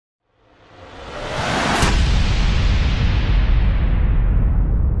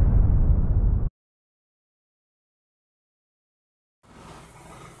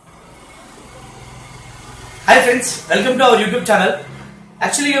Friends, welcome to our YouTube channel.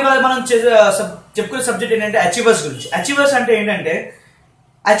 Actually ఇవాళ మనం చెప్పుకునే సబ్జెక్ట్ ఏంటంటే అచీవర్స్ గురించి. అచీవర్స్ అంటే ఏంటంటే,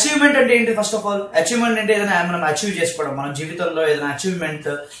 అచీవ్మెంట్ అంటే ఏంటి? ఫస్ట్ ఆఫ్ ఆల్ అచీవ్మెంట్ అంటే ఏదైనా మనం అచీవ్ చేసుకోవడం, మన జీవితంలో ఏదైనా అచీవ్మెంట్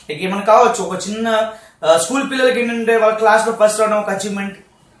ఏమైనా కావచ్చు. ఒక చిన్న స్కూల్ పిల్లలకి ఏంటంటే వాళ్ళ క్లాస్ లో ఫస్ట్ రావడం ఒక అచీవ్మెంట్.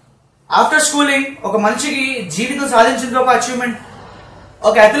 ఆఫ్టర్ స్కూలింగ్ ఒక మనిషికి జీవితం సాధించడం ఒక అచీవ్మెంట్.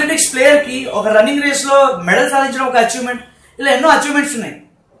 ఒక అథ్లెటిక్స్ ప్లేయర్ కి ఒక రన్నింగ్ రేస్ లో మెడల్ సాధించడం ఒక అచీవ్మెంట్. ఇలా ఎన్నో అచీవ్మెంట్స్ ఉన్నాయి.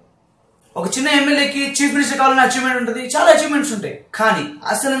 ఒక చిన్న ఎమ్మెల్యేకి చీఫ్ మినిస్టర్ కావాలని అచీవ్మెంట్ ఉంటుంది, చాలా అచీవ్మెంట్స్ ఉంటాయి. కానీ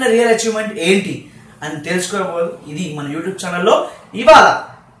అసలైన రియల్ అచీవ్మెంట్ ఏంటి అని తెలుసుకోవాలి. ఇది మన యూట్యూబ్ ఛానల్లో ఇవాళ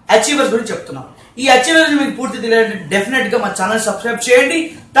అచీవర్స్ గురించి చెప్తున్నాం. ఈ అచీవర్స్ మీకు పూర్తి తెలియాలంటే డెఫినెట్ గా మా ఛానల్ సబ్స్క్రైబ్ చేయండి.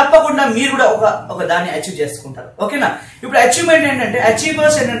 తప్పకుండా మీరు కూడా ఒక దాన్ని అచీవ్ చేసుకుంటారు. ఓకేనా? ఇప్పుడు అచీవ్మెంట్ ఏంటంటే,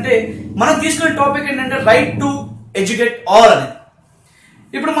 అచీవర్స్ ఏంటంటే మనం తీసుకునే టాపిక్ ఏంటంటే రైట్ టు ఎడ్యుకేట్ ఆల్ అనేది.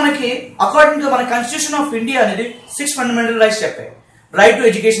 ఇప్పుడు మనకి అకార్డింగ్ టు మన కాన్స్టిట్యూషన్ ఆఫ్ ఇండియా అనేది 6 ఫండమెంటల్ రైట్స్ చెప్పాయి. రైట్ టు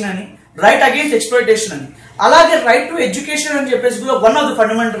ఎడ్యుకేషన్ అని, రైట్ అగేన్స్ట్ ఎక్స్‌ప్లాయిటేషన్ అని, అలాగే రైట్ టు ఎడ్యుకేషన్ అని చెప్పేసి కూడా one of the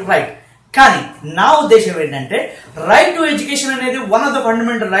fundamental right. కానీ నా ఉద్దేశం ఏంటంటే, రైట్ టు ఎడ్యుకేషన్ అనేది one of the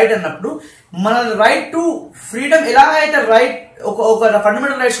fundamental right అన్నప్పుడు మన రైట్ టు ఫ్రీడమ్ ఎలా అయితే రైట్ ఒక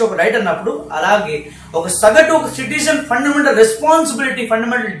ఫండమెంటల్ రైట్స్ ఒక రైట్ అన్నప్పుడు, అలాగే ఒక సగటు ఒక citizen fundamental responsibility,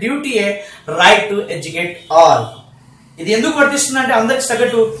 fundamental డ్యూటీయే right to educate all. ఇది ఎందుకు వర్తిస్తుందంటే, అందరికి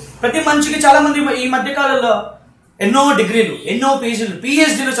సగటు ప్రతి మనిషికి చాలా మంది ఈ మధ్య కాలంలో ఎన్నో డిగ్రీలు, ఎన్నో పీజీలు,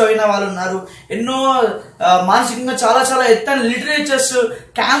 పిహెచ్డీలు చదివిన వాళ్ళు ఉన్నారు. ఎన్నో మానసికంగా చాలా చాలా ఎత్తైన లిటరేచర్స్,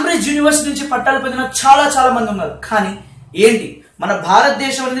 క్యాంబ్రిడ్జ్ యూనివర్సిటీ నుంచి పట్టాలు పొందిన చాలా మంది ఉన్నారు. కానీ ఏంటి, మన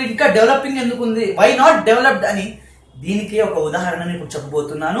భారతదేశం అనేది ఇంకా డెవలపింగ్ ఎందుకు ఉంది, వై నాట్ డెవలప్డ్ అని దీనికి ఒక ఉదాహరణని ఇప్పుడు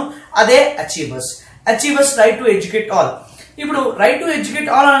చెప్పబోతున్నాను. అదే achievers. Achievers right to educate all. ఇప్పుడు రైట్ టు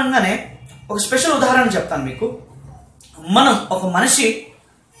ఎడ్యుకేట్ ఆల్ అనగానే ఒక స్పెషల్ ఉదాహరణ చెప్తాను మీకు. మనం ఒక మనిషి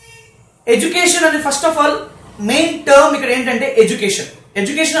ఎడ్యుకేషన్ అని first of all main term ఇక్కడ ఏంటంటే ఎడ్యుకేషన్.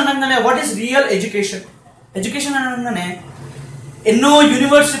 ఎడ్యుకేషన్ అనగానే what is real education? Education అనగానే ఎన్నో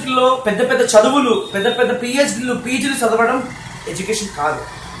యూనివర్సిటీలో పెద్ద చదువులు, పెద్ద పిహెచ్డీలు, పీజీలు చదవడం ఎడ్యుకేషన్ కాదు.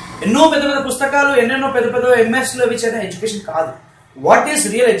 ఎన్నో పెద్ద పుస్తకాలు, ఎన్నెన్నో పెద్ద ఎంఎస్లు అవి చదివే ఎడ్యుకేషన్ కాదు. What is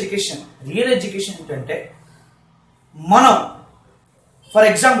real education? Real education ఏంటంటే, మనం ఫర్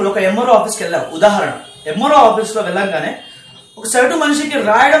ఎగ్జాంపుల్ ఒక ఎంఆర్ఓ ఆఫీస్కి వెళ్ళాం. ఉదాహరణ, ఎంఆర్ఓ ఆఫీస్లో వెళ్ళంగానే ఒక సగటు మనిషికి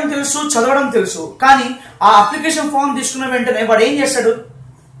రాయడం తెలుసు, చదవడం తెలుసు. కానీ ఆ అప్లికేషన్ ఫామ్ తీసుకున్న వెంటనే వాడు ఏం చేస్తాడు?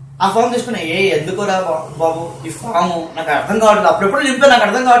 ఆ ఫామ్ తీసుకుని ఎందుకురా బాబు ఈ ఫాము నాకు అర్థం కావట్లేదు, అప్పుడెప్పుడు నింపే నాకు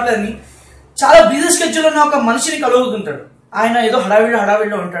అర్థం కావట్లేదు అని చాలా బిజీ స్కెడ్యూల్ ఉన్న ఒక మనిషిని కలుగుతుంటాడు. ఆయన ఏదో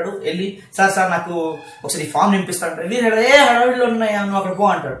హడావిడిలో ఉంటాడు. వెళ్ళి సార్ నాకు ఒకసారి ఈ ఫామ్ నింపిస్తాడు. హడావిడిలో ఉన్నాయా, నువ్వు అక్కడ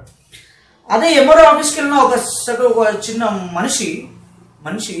పో అంటాడు. అదే ఎంఆర్ఓ ఆఫీస్కి వెళ్ళిన ఒక చిన్న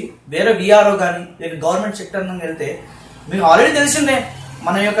మనిషి వేరే విఆర్ఓ కానీ లేదా గవర్నమెంట్ సెక్టర్ నుండి వెళ్తే, మీకు ఆల్రెడీ తెలిసిందే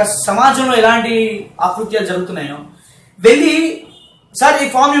మన యొక్క సమాజంలో ఎలాంటి ఆకృత్యాలు జరుగుతున్నాయో. వెళ్ళి సార్ ఈ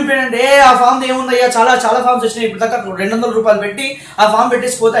ఫామ్ నింపేయండి, ఆ ఫామ్ ఏముందయ్యా, చాలా ఫామ్స్ వచ్చినాయి, ఇప్పుడు దాకా 200 రూపాయలు పెట్టి ఆ ఫామ్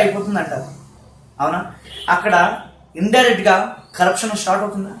పెట్టేసి పోతే అయిపోతుంది అంటారు. అవునా? అక్కడ ఇండైరెక్ట్ గా కరప్షన్ స్టార్ట్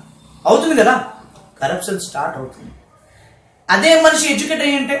అవుతుందా? అవుతుంది కదా, కరప్షన్ స్టార్ట్ అవుతుంది. అదే మనిషి ఎడ్యుకేట్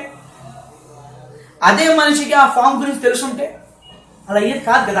అయ్యి ఉంటే, అదే మనిషికి ఆ ఫామ్ గురించి తెలుసుంటే అలా అయ్యేది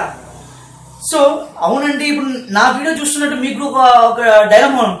కాదు కదా. సో అవునండి, ఇప్పుడు నా వీడియో చూస్తున్నట్టు మీకు ఒక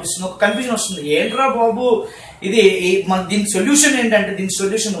డైలమా అనిపిస్తుంది, ఒక కన్ఫ్యూజన్ వస్తుంది. ఏంట్రా బాబు ఇది, దీని సొల్యూషన్ ఏంటంటే, దీని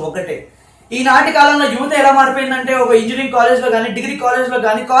సొల్యూషన్ ఒకటే. ఈనాటి కాలంలో యువత ఎలా మారిపోయిందంటే, ఒక ఇంజనీరింగ్ కాలేజ్ లో కానీ, డిగ్రీ కాలేజ్ లో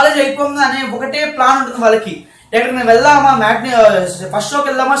కానీ, కాలేజ్ అయిపోగానే ఒకటే ప్లాన్ ఉంటుంది వాళ్ళకి. ఎక్కడికి వెళ్దామా, ఫస్ట్ షోకి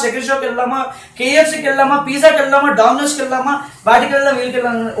వెళ్దామా, సెకండ్ షోకి వెళ్దామా, కేఎఫ్సీకి వెళ్దామా, పిజ్జాకి వెళ్దామా, డామినోస్కి వెళ్దామా, వాటికి వెళ్దాం, వీళ్ళకి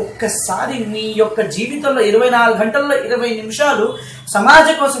వెళ్దాం. ఒక్కసారి మీ యొక్క జీవితంలో 24 గంటల్లో 20 నిమిషాలు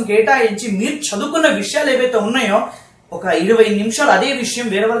సమాజం కోసం కేటాయించి మీరు చదువుకున్న విషయాలు ఏవైతే ఉన్నాయో ఒక 20 నిమిషాలు అదే విషయం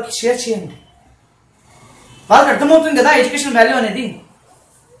వేరే వాళ్ళకి షేర్ చేయండి. వాళ్ళకి అర్థమవుతుంది కదా ఎడ్యుకేషన్ వాల్యూ అనేది.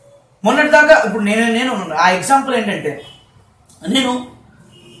 మొన్నటిదాకా ఇప్పుడు నేను ఆ ఎగ్జాంపుల్ ఏంటంటే, నేను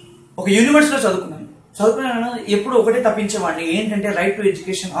ఒక యూనివర్సిటీలో చదువుకున్నాను. ఎప్పుడు ఒకటే తప్పించేవాడిని, ఏంటంటే రైట్ టు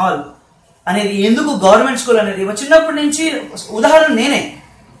ఎడ్యుకేషన్ ఆల్ అనేది. ఎందుకు గవర్నమెంట్ స్కూల్ అనేది చిన్నప్పటి నుంచి ఉదాహరణ నేనే.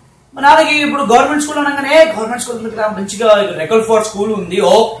 నాన్నకి ఇప్పుడు గవర్నమెంట్ స్కూల్ అనగానే, గవర్నమెంట్ స్కూల్ మంచిగా రెకల్ ఫోర్ట్ స్కూల్ ఉంది,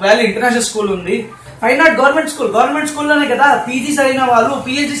 ఓక్ వ్యాలీ ఇంటర్నేషనల్ స్కూల్ ఉంది, వై నాట్ గవర్నమెంట్ స్కూల్లోనే కదా పీజీ చదివిన వాళ్ళు,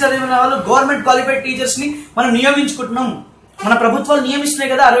 పిహెచ్డీ చదివిన వాళ్ళు, గవర్నమెంట్ క్వాలిఫైడ్ టీచర్స్ ని మనం నియమించుకుంటున్నాం. మన ప్రభుత్వాలు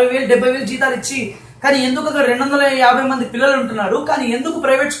నియమిస్తున్నాయి కదా 60,000 70,000 జీతాలు ఇచ్చి. కానీ ఎందుకు అక్కడ 250 మంది పిల్లలు ఉంటున్నారు? కానీ ఎందుకు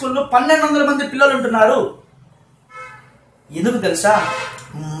ప్రైవేట్ స్కూల్లో 1200 మంది పిల్లలు ఉంటున్నారు? ఎందుకు తెలుసా?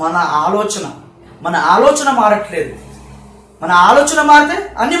 మన ఆలోచన మారట్లేదు. మన ఆలోచన మారితే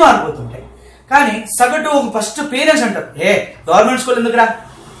అన్ని మారిపోతుంటాయి. కానీ సగటు ఫస్ట్ పేరెంట్స్ అంటారు, గవర్నమెంట్ స్కూల్ ఎందుకురా,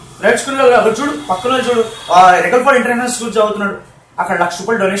 ప్రైవేట్ స్కూల్లో చూడు, పక్కన చూడు, రెకల్ ఫోర్ట్ ఇంటర్నేషనల్ స్కూల్ చదువుతున్నాడు, అక్కడ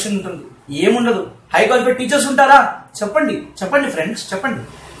 ₹1,00,000 డొనేషన్ ఉంటుంది, ఏముండదు. హై క్వాలిఫైడ్ టీచర్స్ ఉంటారా? చెప్పండి ఫ్రెండ్స్, చెప్పండి.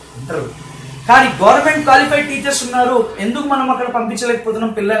 ఉంటారు. కానీ గవర్నమెంట్ క్వాలిఫైడ్ టీచర్స్ ఉన్నారు, ఎందుకు మనం అక్కడ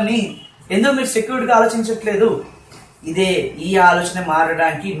పంపించలేకపోతున్నాం పిల్లల్ని? ఎందుకు మీరు సెక్యూరిటీగా ఆలోచించట్లేదు? ఈ ఆలోచన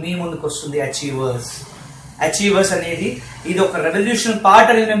మారడానికి మీ ముందుకు వస్తుంది అచీవర్స్ అనేది. ఇది ఒక రెవల్యూషన్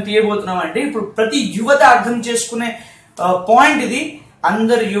పార్ట్ అనేది మేము తీయబోతున్నాం. అంటే ఇప్పుడు ప్రతి యువత అర్థం చేసుకునే పాయింట్ ఇది.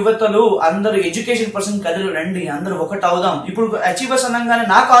 అందరు యువతలు, అందరు ఎడ్యుకేషన్ పర్సన్ కథలు రండి, అందరూ ఒకటి అవుదాం. ఇప్పుడు అచీవర్స్ అనగానే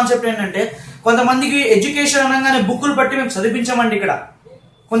నా కాన్సెప్ట్ ఏంటంటే, కొంతమందికి ఎడ్యుకేషన్ అనగానే బుక్కులు పట్టి మేము చదివించామండి. ఇక్కడ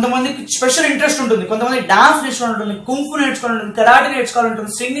కొంతమందికి స్పెషల్ ఇంట్రెస్ట్ ఉంటుంది, కొంతమంది డాన్స్ నేర్చుకోవాలి ఉంటుంది, కుంఫు నేర్చుకోవాలి ఉంటుంది, కరాటే నేర్చుకోవాలి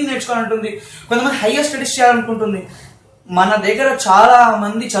ఉంటుంది, సింగింగ్ నేర్చుకోవాలి ఉంటుంది, కొంతమంది హైయర్ స్టడీస్ చేయాలనుకుంటుంది. మన దగ్గర చాలా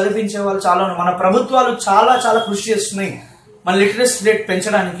మంది చదివించే వాళ్ళు చాలా, మన ప్రభుత్వాలు చాలా చాలా కృషి చేస్తున్నాయి మన లిటరసీ రేట్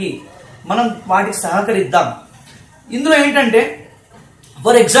పెంచడానికి. మనం వాటికి సహకరిద్దాం. ఇందులో ఏంటంటే,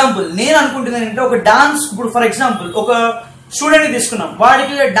 ఫర్ ఎగ్జాంపుల్ నేను అనుకుంటున్నాను ఏంటంటే, ఒక డాన్స్, ఇప్పుడు ఫర్ ఎగ్జాంపుల్ ఒక స్టూడెంట్ని తీసుకున్నాం,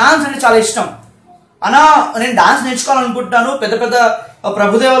 వాడికి డాన్స్ అంటే చాలా ఇష్టం. అనా నేను డాన్స్ నేర్చుకోవాలనుకుంటున్నాను, పెద్ద పెద్ద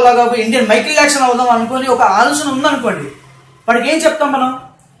ప్రభుదేవలాగా ఇండియన్ మైకిల్ జాక్సన్ అవుదాం అనుకుని ఒక ఆలోచన ఉందనుకోండి, వాడికి ఏం చెప్తాం మనం?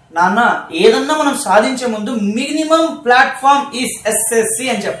 నాన్న, ఏదన్నా మనం సాధించే ముందు మినిమం ప్లాట్ఫామ్ ఈస్ ఎస్ఎస్సి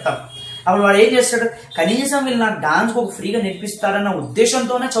అని చెప్తాం. అప్పుడు వాడు ఏం చేస్తాడు? కనీసం వీళ్ళు నాకు డాన్స్ ఒక ఫ్రీగా నేర్పిస్తారన్న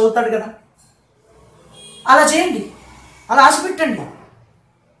ఉద్దేశంతోనే చదువుతాడు కదా. అలా చేయండి, అలా ఆశ పెట్టండి.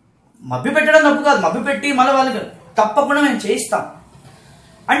 మభ్య పెట్టడం తప్పు కాదు, మభ్య పెట్టి మళ్ళీ వాళ్ళకి తప్పకుండా మేము చేయిస్తాం.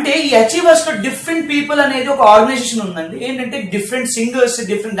 అంటే ఈ అచీవర్స్ లో డిఫరెంట్ పీపుల్ అనేది ఒక ఆర్గనైజేషన్ ఉందండి. ఏంటంటే different singers,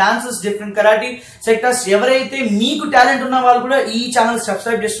 different dancers, different karate sectors, ఎవరైతే మీకు టాలెంట్ ఉన్న వాళ్ళు కూడా ఈ ఛానల్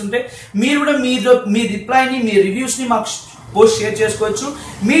సబ్స్క్రైబ్ చేస్తుంటే మీరు కూడా మీ రిప్లైని, మీ రివ్యూస్ ని మాకు పోస్ట్ షేర్ చేసుకోవచ్చు,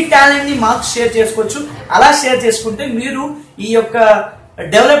 మీ టాలెంట్ ని మాకు షేర్ చేసుకోవచ్చు. అలా షేర్ చేసుకుంటే మీరు ఈ యొక్క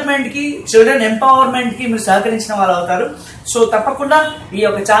డెవలప్మెంట్ కి, చిల్డ్రన్ ఎంపవర్మెంట్ కి మీరు సహకరించిన వాళ్ళు అవుతారు. సో తప్పకుండా ఈ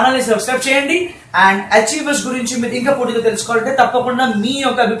యొక్క ఛానల్ ని సబ్స్క్రైబ్ చేయండి. అండ్ అచీవర్స్ గురించి మీరు ఇంకా పూర్తిగా తెలుసుకోవాలంటే తప్పకుండా మీ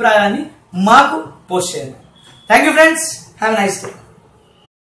యొక్క అభిప్రాయాన్ని మాకు పోస్ట్ చేయండి. Thank you friends, have a nice day.